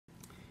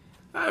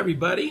Hi,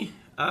 everybody.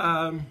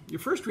 Your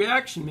first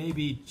reaction may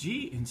be,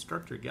 gee,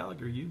 Instructor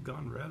Gallagher, you've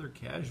gone rather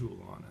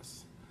casual on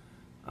us.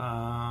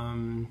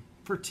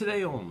 For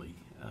today only.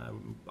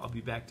 I'll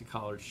be back to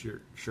collared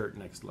shirt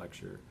next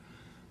lecture.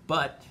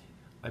 But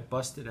I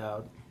busted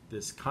out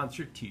this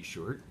concert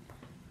t-shirt.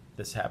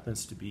 This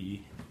happens to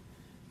be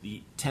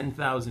the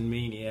 10,000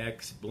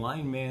 Maniacs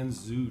Blind Man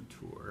Zoo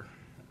Tour,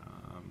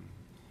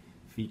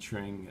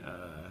 featuring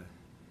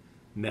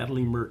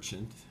Natalie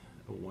Merchant,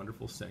 a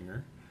wonderful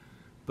singer.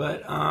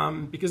 But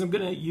because I'm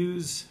going to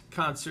use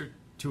concert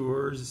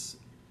tours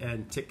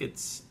and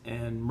tickets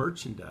and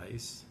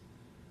merchandise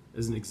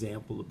as an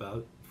example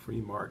about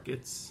free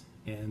markets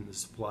and the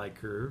supply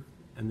curve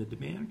and the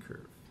demand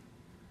curve.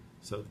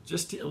 So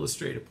just to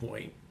illustrate a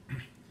point,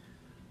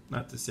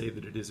 not to say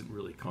that it isn't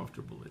really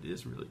comfortable, it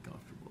is really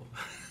comfortable.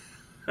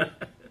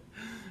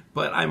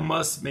 But I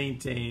must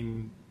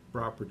maintain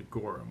proper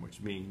decorum,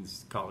 which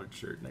means collared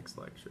shirt next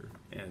lecture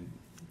and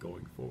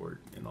going forward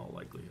in all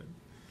likelihood,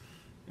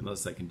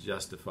 unless I can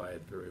justify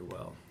it very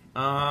well.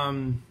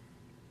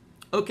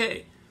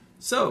 Okay,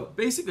 so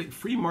basically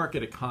free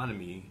market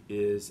economy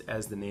is,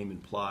 as the name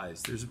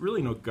implies, there's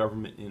really no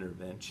government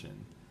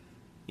intervention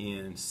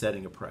in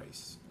setting a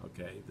price.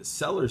 Okay, the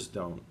sellers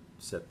don't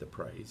set the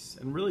price,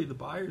 and really the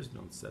buyers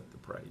don't set the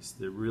price.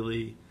 There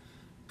really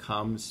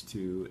comes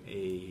to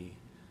a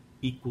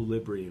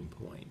equilibrium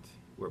point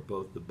where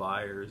both the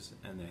buyers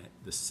and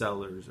the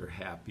sellers are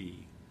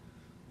happy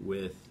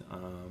with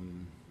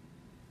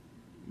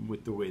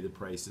the way the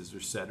prices are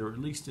set, or at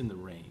least in the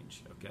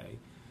range. Okay.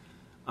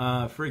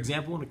 For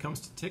example, when it comes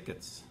to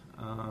tickets,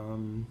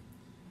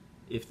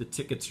 if the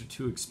tickets are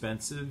too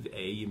expensive,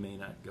 A, you may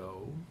not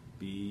go.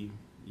 B,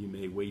 you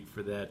may wait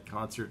for that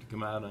concert to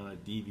come out on a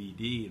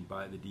DVD and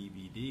buy the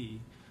DVD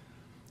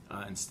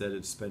instead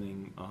of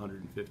spending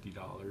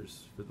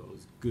 $150 for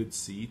those good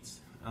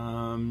seats.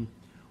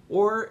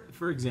 Or,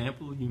 for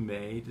example, you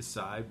may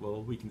decide,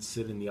 well, we can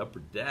sit in the upper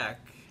deck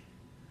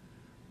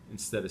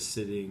instead of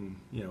sitting,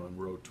 in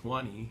row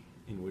 20,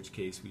 in which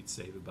case we'd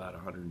save about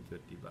 $150.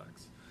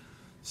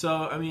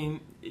 So, I mean,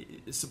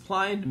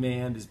 supply and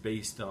demand is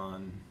based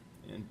on,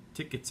 and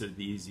tickets are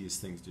the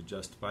easiest things to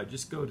justify.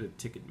 Just go to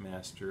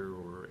Ticketmaster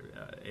or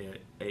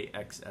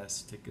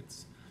AXS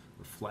tickets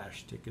or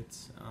Flash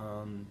tickets.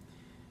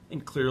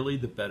 And clearly,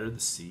 the better the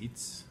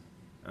seats,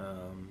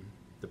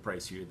 the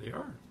pricier they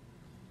are.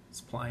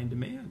 Supply and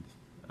demand.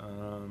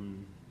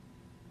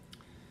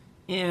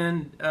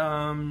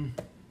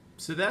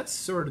 So that's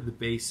sort of the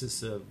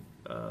basis of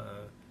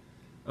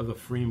a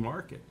free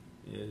market.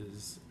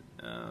 And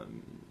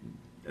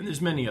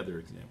there's many other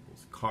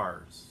examples.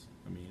 Cars.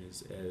 I mean,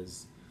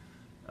 as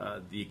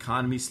the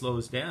economy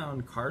slows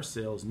down, car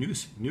sales,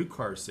 new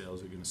car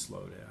sales are going to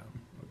slow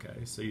down.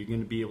 Okay, so you're going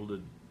to be able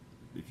to,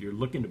 if you're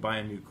looking to buy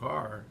a new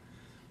car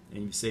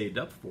and you saved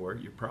up for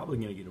it, you're probably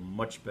going to get a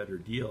much better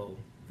deal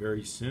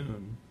very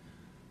soon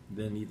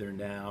than either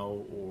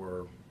now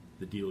or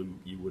the deal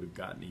you would have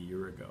gotten a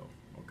year ago.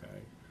 Okay.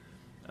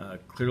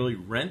 Clearly,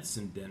 rents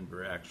in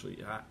Denver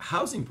actually,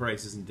 housing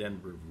prices in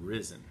Denver have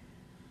risen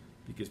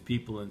because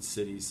people in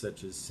cities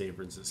such as San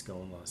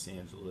Francisco and Los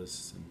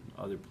Angeles and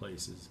other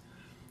places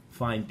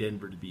find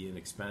Denver to be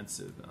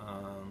inexpensive.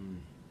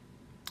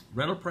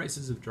 Rental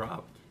prices have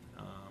dropped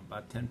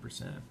about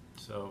 10%.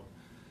 So,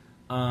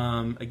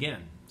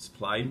 again,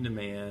 supply and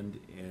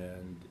demand,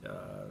 and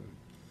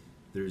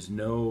there's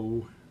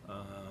no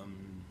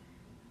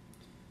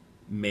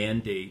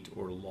mandate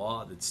or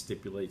law that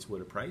stipulates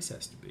what a price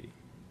has to be.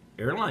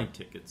 Airline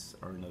tickets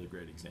are another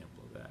great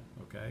example of that.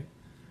 Okay,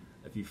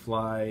 if you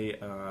fly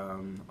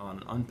on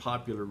an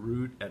unpopular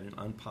route at an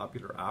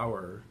unpopular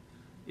hour,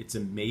 it's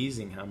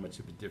amazing how much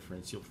of a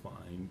difference you'll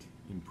find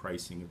in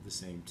pricing of the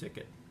same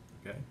ticket.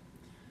 Okay,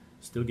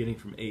 still getting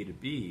from A to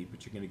B,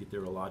 but you're going to get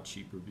there a lot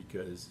cheaper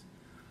because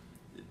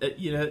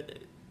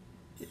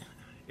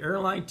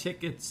airline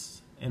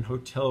tickets and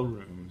hotel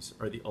rooms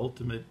are the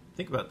ultimate.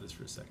 Think about this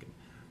for a second.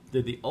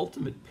 They're the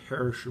ultimate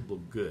perishable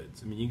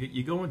goods. I mean,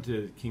 you go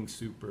into King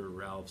Soopers or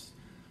Ralph's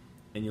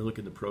and you look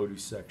in the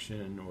produce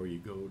section, or you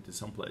go to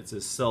some place, it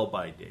says sell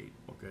by date,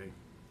 okay?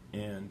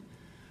 And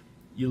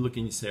you look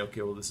and you say,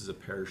 okay, well, this is a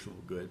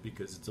perishable good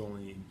because it's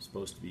only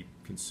supposed to be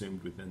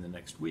consumed within the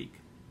next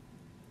week.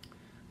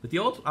 But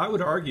I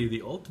would argue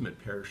the ultimate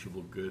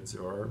perishable goods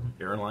are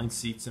airline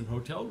seats and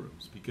hotel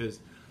rooms,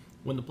 because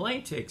when the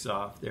plane takes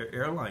off, their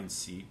airline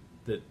seat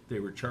that they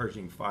were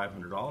charging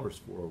 $500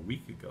 for a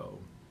week ago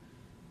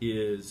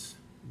is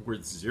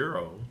worth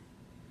zero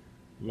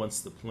once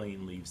the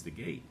plane leaves the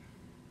gate.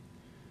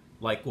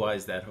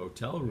 Likewise, that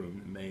hotel room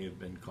that may have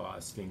been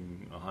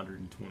costing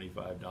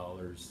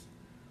 $125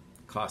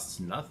 costs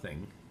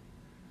nothing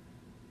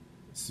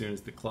as soon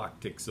as the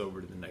clock ticks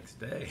over to the next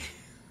day.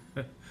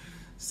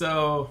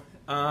 So,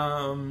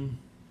 again,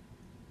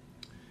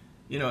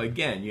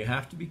 you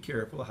have to be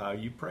careful how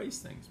you price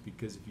things,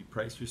 because if you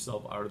price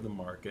yourself out of the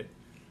market,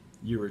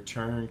 your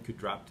return could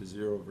drop to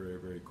zero very,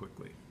 very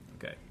quickly.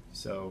 Okay,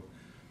 so,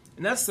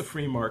 and that's the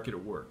free market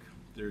at work.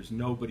 There's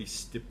nobody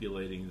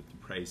stipulating that the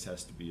price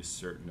has to be a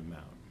certain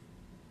amount.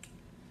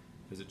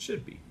 as it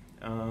should be.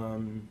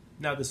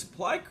 Now the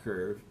supply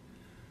curve,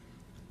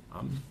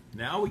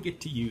 now we get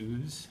to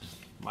use,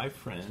 my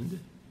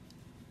friend,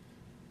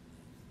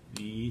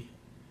 the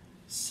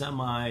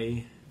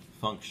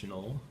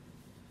semi-functional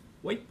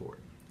whiteboard.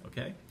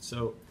 Okay,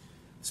 so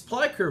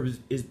supply curve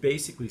is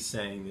basically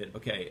saying that,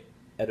 okay,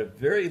 at a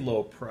very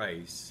low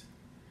price,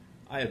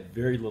 I have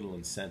very little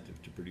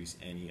incentive to produce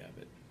any of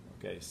it.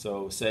 Okay,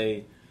 so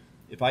say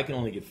if I can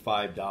only get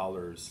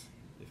 $5,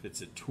 if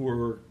it's a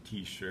tour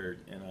t-shirt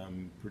and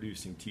I'm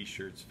producing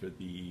t-shirts for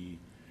the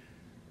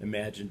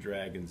Imagine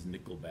Dragons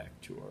Nickelback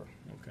tour,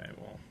 okay,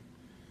 well,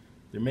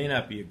 there may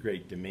not be a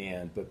great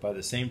demand, but by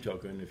the same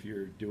token, if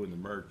you're doing the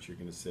merch, you're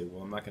going to say,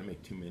 well, I'm not going to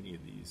make too many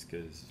of these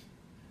because,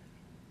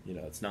 you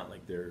know, it's not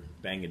like they're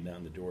banging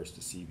down the doors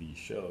to see these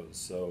shows.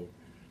 So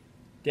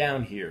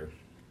down here.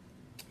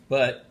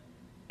 But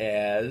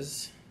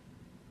as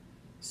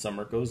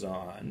summer goes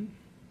on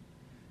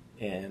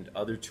and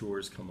other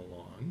tours come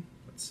along,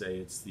 let's say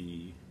it's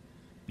the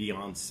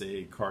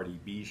Beyonce Cardi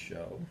B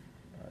show,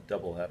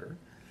 doubleheader,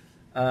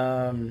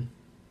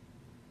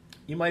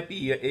 you might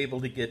be able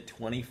to get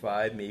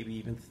 $25, maybe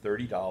even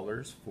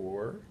 $30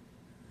 for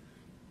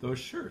those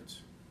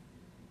shirts.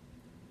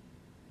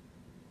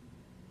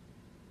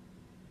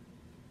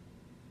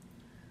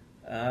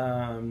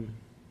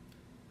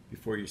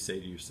 Before you say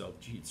to yourself,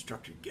 gee,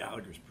 Instructor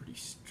Gallagher's pretty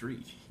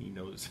street. He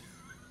knows.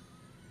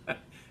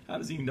 How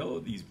does he know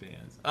these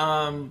bands?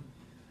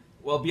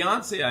 Well,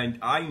 Beyonce,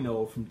 I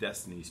know from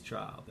Destiny's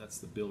Child. That's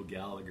the Bill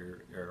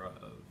Gallagher era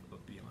of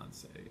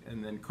Beyonce.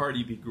 And then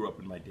Cardi B grew up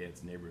in my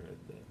dad's neighborhood,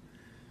 the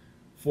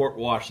Fort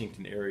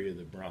Washington area of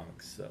the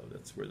Bronx. So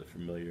that's where the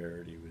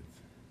familiarity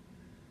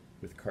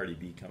with Cardi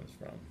B comes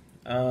from.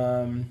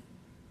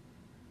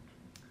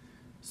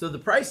 So the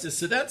prices,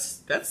 so that's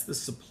the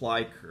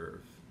supply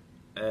curve.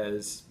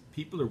 As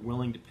people are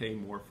willing to pay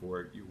more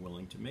for it, you're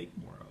willing to make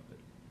more of it,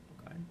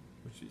 okay?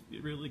 Which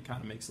it really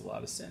kind of makes a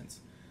lot of sense.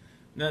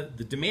 Now,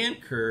 the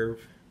demand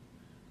curve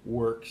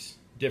works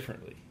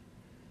differently.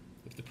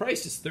 If the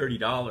price is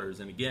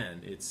 $30, and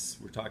again,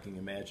 we're talking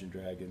Imagine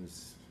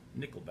Dragons,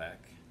 Nickelback.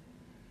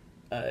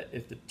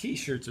 If the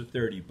T-shirts are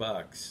 $30,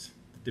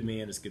 the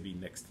demand is going to be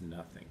next to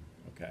nothing,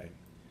 okay?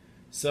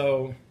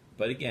 So,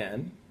 but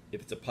again,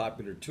 if it's a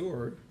popular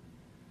tour,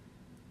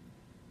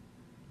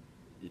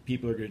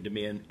 people are going to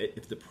demand,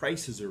 if the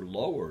prices are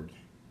lowered,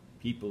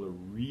 people are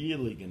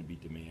really going to be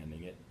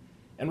demanding it.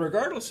 And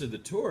regardless of the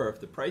tour, if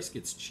the price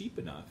gets cheap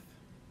enough,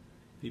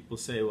 people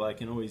say, well, I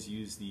can always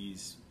use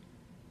these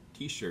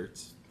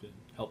t-shirts to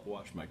help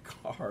wash my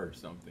car or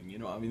something. You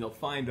know, I mean, they'll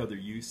find other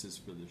uses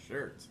for the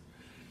shirts.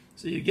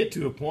 So you get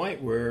to a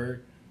point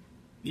where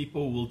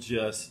people will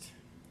just,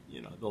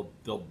 you know,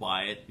 they'll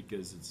buy it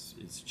because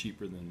it's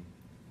cheaper than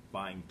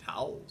buying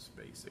towels,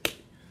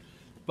 basically.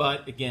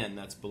 But again,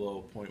 that's below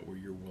a point where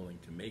you're willing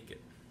to make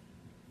it.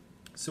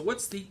 So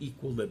what's the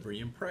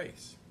equilibrium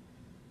price?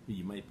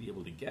 You might be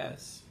able to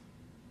guess.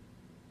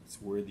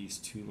 It's where these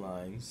two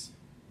lines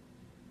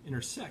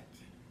intersect.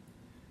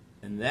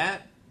 And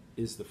that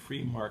is the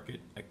free market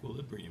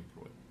equilibrium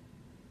point.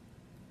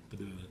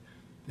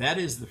 That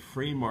is the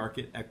free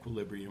market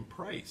equilibrium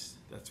price.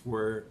 That's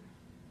where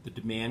the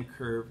demand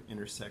curve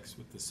intersects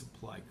with the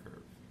supply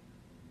curve.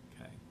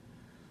 Okay.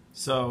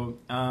 So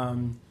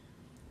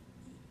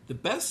the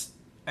best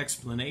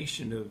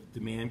explanation of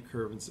demand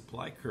curve and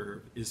supply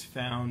curve is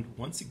found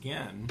once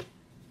again,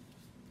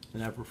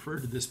 and I've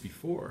referred to this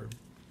before,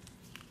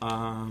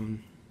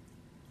 on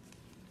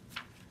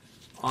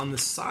the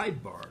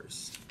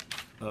sidebars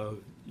of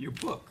your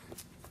book.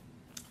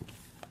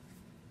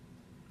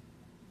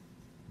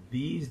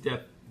 These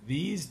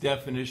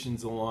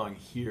definitions along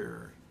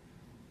here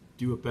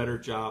do a better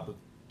job of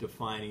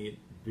defining it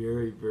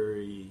very,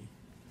 very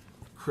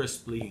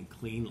crisply and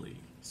cleanly.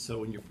 So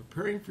when you're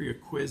preparing for your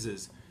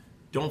quizzes,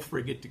 don't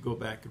forget to go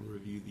back and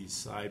review these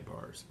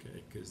sidebars,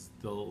 okay? Because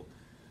they'll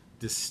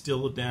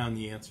distill down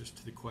the answers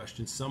to the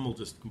question. Some will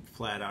just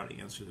flat out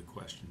answer the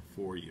question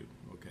for you,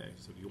 okay?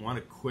 So if you want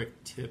a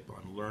quick tip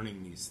on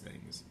learning these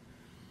things.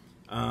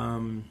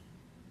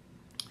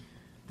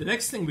 The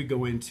next thing we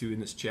go into in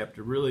this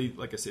chapter, really,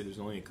 like I said, there's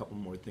only a couple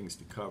more things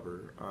to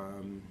cover.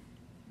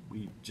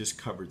 We just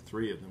covered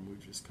 3 of them.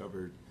 We've just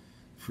covered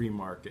free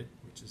market,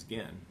 which is,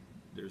 again,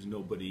 there's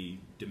nobody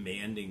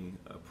demanding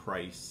a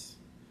price.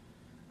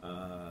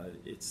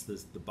 It's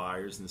the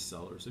buyers and the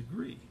sellers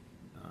agree.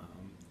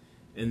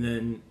 And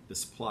then the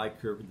supply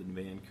curve and the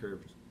demand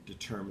curve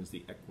determines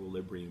the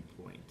equilibrium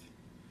point,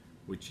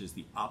 which is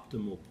the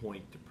optimal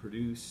point to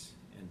produce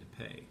and to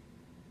pay.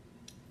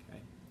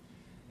 Okay.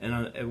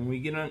 And when we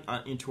get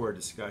into our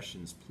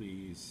discussions,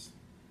 please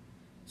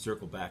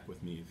circle back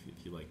with me if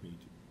you'd like me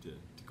to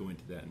go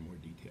into that in more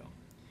detail.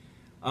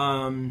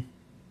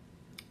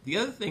 The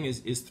other thing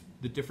is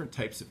the different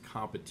types of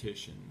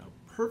competition. Now,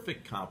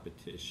 perfect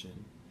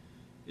competition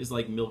is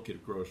like milk at a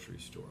grocery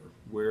store,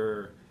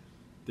 where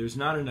there's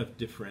not enough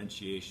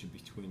differentiation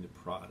between the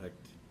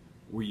product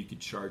where you could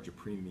charge a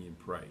premium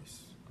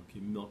price. Okay,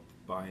 milk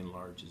by and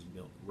large is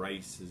milk.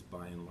 Rice is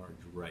by and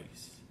large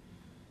rice.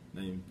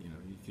 Then, you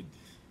know, you could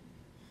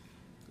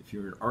if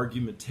you're an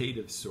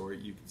argumentative sort,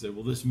 you could say,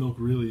 well, this milk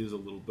really is a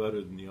little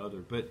better than the other.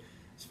 But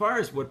as far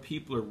as what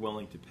people are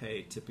willing to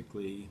pay,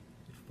 typically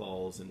it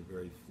falls in a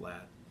very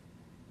flat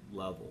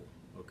level.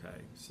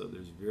 Okay, so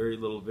there's very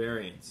little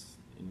variance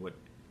in what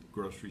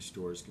grocery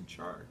stores can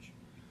charge.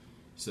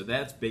 So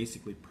that's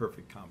basically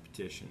perfect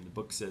competition. The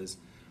book says,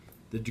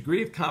 the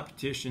degree of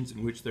competitions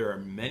in which there are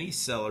many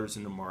sellers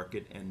in the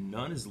market and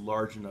none is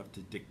large enough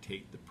to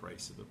dictate the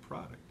price of a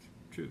product.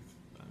 Truth.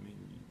 I mean,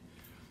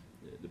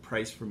 the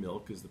price for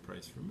milk is the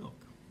price for milk.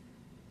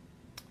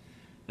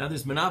 Now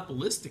there's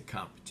monopolistic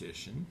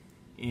competition,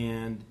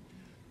 and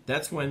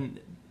that's when,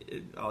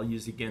 I'll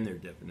use again their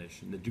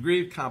definition, the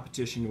degree of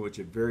competition in which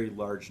a very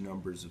large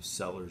numbers of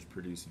sellers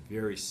produce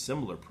very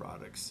similar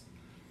products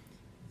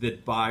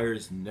that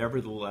buyers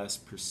nevertheless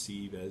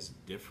perceive as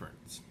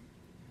different.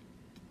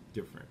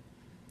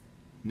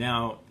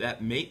 Now,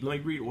 let me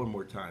read it one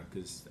more time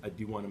because I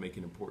do want to make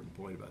an important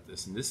point about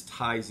this, and this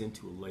ties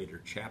into a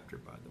later chapter,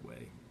 by the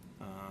way.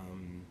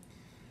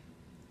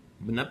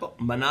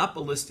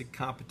 Monopolistic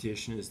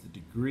competition is the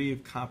degree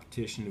of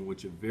competition in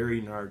which a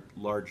very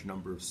large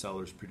number of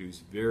sellers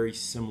produce very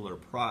similar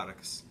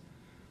products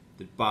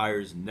that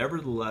buyers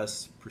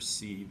nevertheless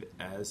perceive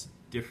as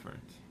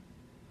different.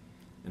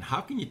 And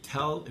how can you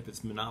tell if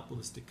it's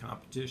monopolistic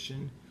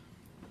competition?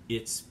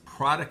 It's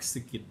products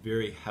that get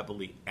very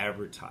heavily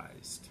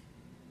advertised,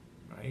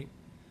 right?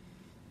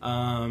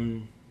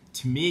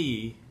 To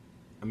me,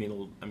 I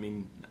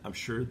mean, I'm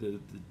sure the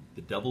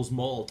devil's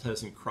malt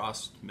hasn't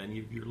crossed many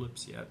of your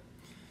lips yet,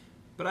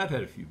 but I've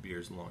had a few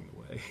beers along the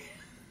way,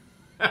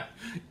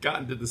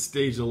 gotten to the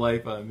stage of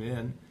life I'm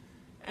in,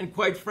 and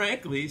quite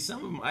frankly,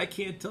 some of them I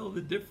can't tell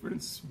the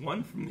difference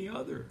one from the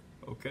other.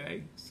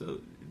 Okay,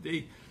 so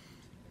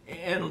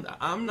and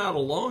I'm not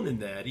alone in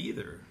that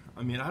either.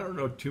 I mean, I don't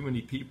know too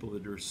many people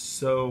that are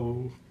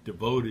so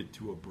devoted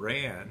to a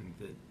brand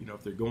that, you know,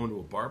 if they're going to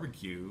a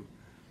barbecue,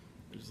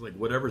 it's like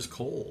whatever's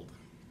cold,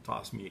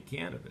 toss me a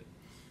can of it.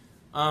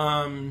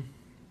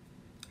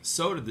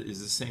 Soda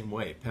is the same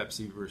way.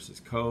 Pepsi versus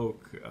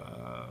Coke,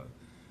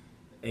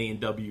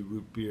 A&W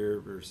root beer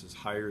versus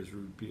Hires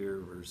root beer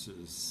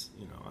versus,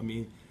 you know, I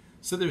mean,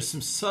 so there's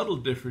some subtle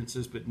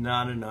differences, but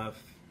not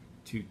enough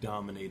to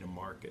dominate a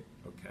market,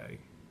 okay?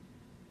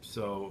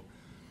 So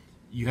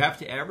you have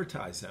to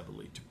advertise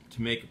heavily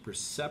to make a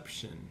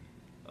perception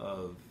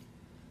of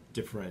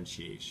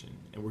differentiation.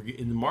 And we're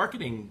in the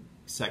marketing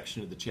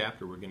section of the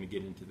chapter, we're going to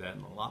get into that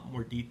in a lot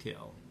more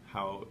detail,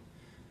 how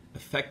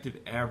effective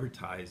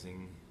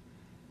advertising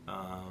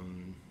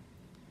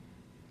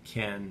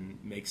can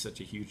make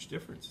such a huge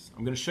difference.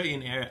 I'm going to show you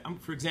an ad.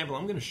 For example,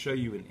 I'm going to show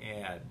you an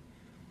ad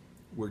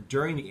where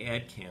during the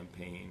ad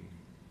campaign,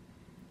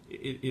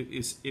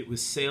 it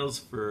was sales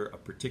for a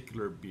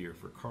particular beer,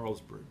 for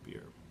Carlsberg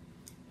beer.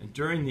 And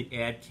during the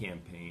ad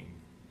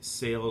campaign,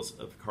 sales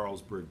of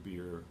Carlsberg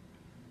beer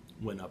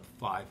went up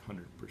 500%.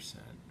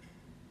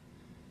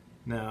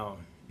 Now,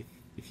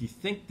 if you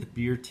think the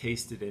beer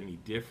tasted any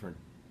different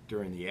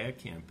during the ad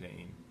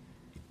campaign,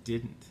 it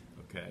didn't,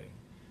 okay?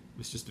 It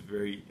was just a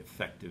very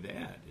effective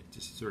ad. It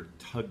just sort of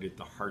tugged at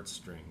the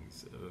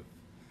heartstrings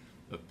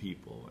of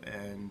people.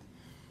 And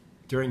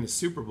during the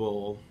Super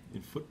Bowl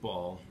in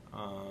football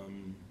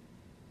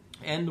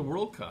and the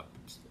World Cup,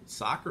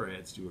 soccer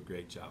ads do a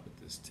great job at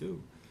this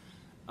too.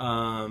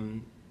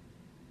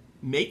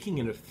 Making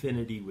an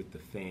affinity with the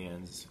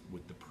fans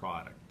with the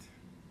product.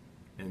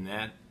 And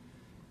that,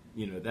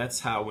 you know, that's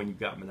how when you've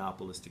got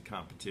monopolistic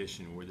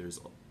competition where there's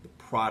the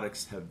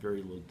products have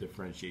very little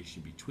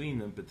differentiation between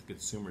them, but the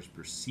consumers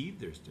perceive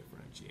there's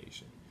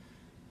differentiation.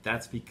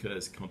 That's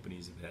because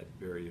companies have had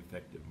very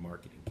effective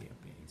marketing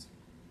campaigns.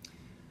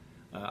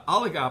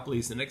 Oligopoly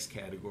is the next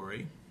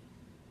category,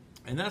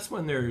 and that's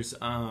when there's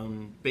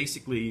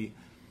basically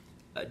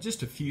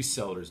just a few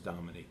sellers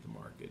dominate the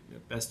market. The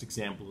best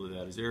example of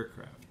that is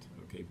aircraft.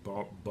 Okay,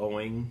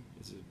 Boeing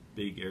is a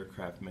big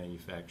aircraft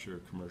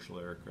manufacturer, commercial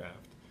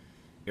aircraft.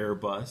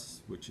 Airbus,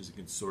 which is a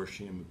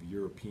consortium of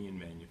European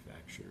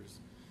manufacturers,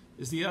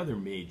 is the other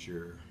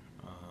major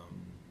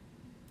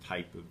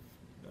type of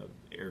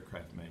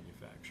aircraft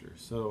manufacturer.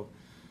 So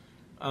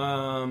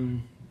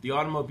the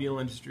automobile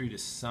industry, to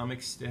some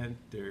extent,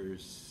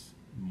 there's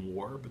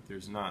more, but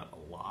there's not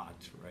a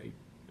lot, right?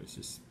 There's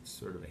just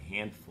sort of a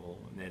handful,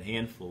 and that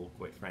handful,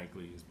 quite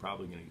frankly, is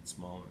probably going to get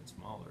smaller and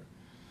smaller.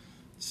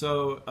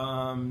 So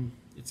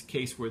it's a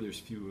case where there's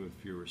fewer and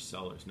fewer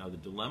sellers. Now, the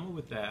dilemma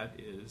with that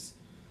is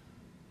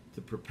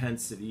the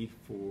propensity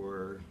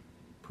for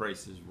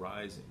prices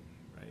rising,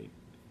 right?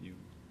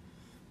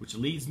 Which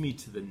leads me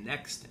to the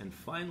next and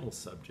final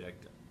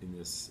subject in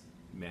this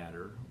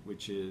matter,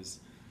 which is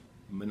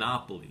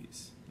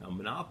monopolies. Now,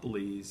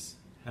 monopolies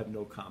have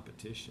no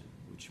competition,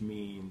 which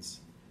means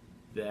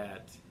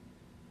that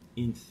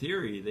in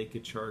theory they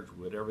could charge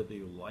whatever they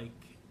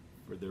like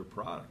for their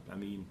product. I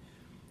mean,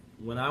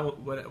 when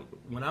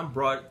I'm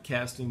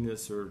broadcasting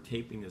this or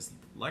taping this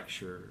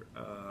lecture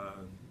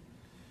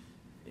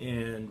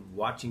and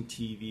watching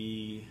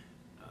TV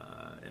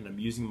and I'm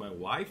using my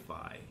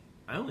Wi-Fi,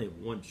 I only have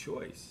one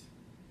choice.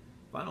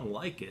 If I don't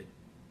like it,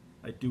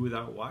 I'd do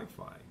without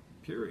Wi-Fi,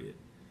 period.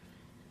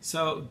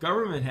 So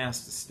government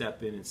has to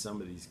step in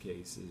some of these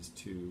cases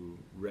to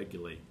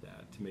regulate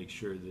that, to make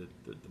sure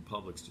that the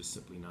public's just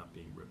simply not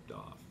being ripped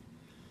off.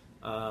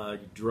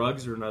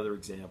 Drugs are another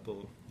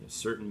example.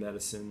 Certain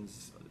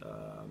medicines,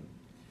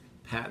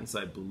 patents,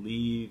 I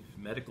believe,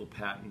 medical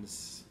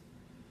patents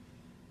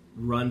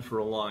run for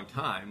a long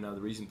time. Now,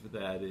 the reason for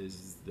that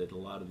is that a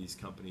lot of these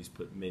companies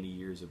put many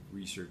years of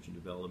research and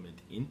development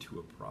into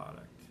a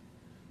product.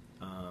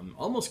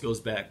 Almost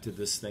goes back to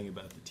this thing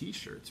about the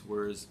T-shirts,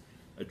 whereas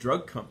a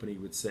drug company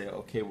would say,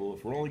 okay, well,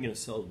 if we're only going to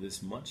sell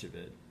this much of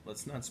it,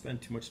 let's not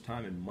spend too much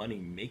time and money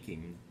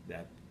making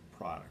that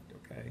product,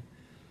 okay?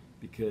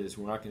 Because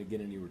we're not going to get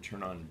any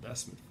return on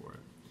investment for it.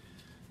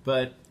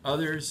 But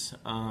others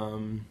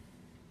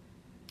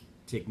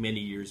take many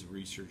years of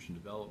research and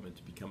development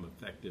to become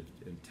effective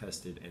and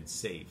tested and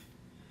safe.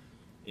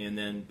 And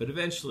then, but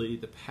eventually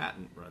the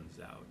patent runs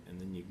out, and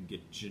then you can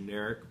get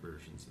generic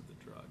versions of the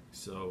drug.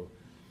 So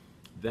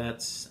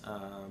that's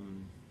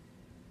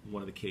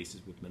one of the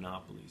cases with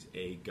monopolies.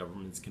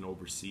 Governments can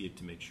oversee it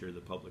to make sure the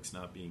public's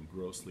not being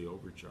grossly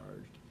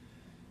overcharged.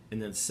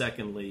 And then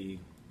secondly,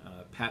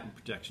 patent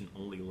protection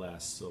only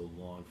lasts so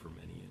long for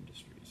many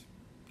industries.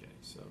 Okay,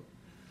 so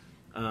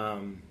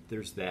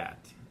there's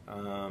that.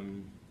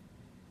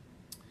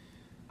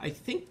 I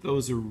think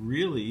those are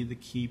really the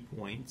key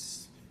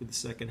points for the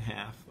second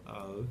half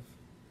of.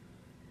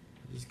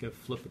 I'm just going to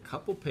flip a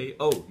couple pages.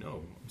 Oh,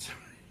 no, I'm sorry.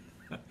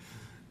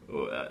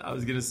 I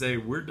was going to say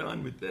we're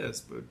done with this,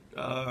 but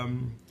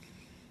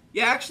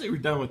yeah, actually we're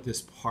done with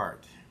this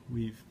part.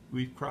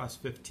 We've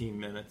crossed 15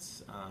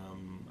 minutes.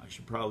 I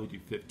should probably do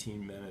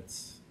 15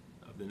 minutes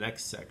of the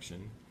next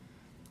section.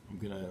 I'm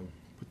going to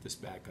put this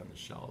back on the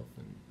shelf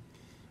and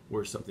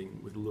wear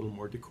something with a little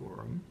more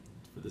decorum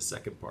for the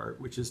second part,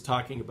 which is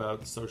talking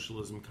about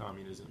socialism,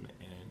 communism,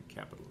 and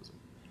capitalism.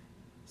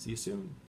 See you soon.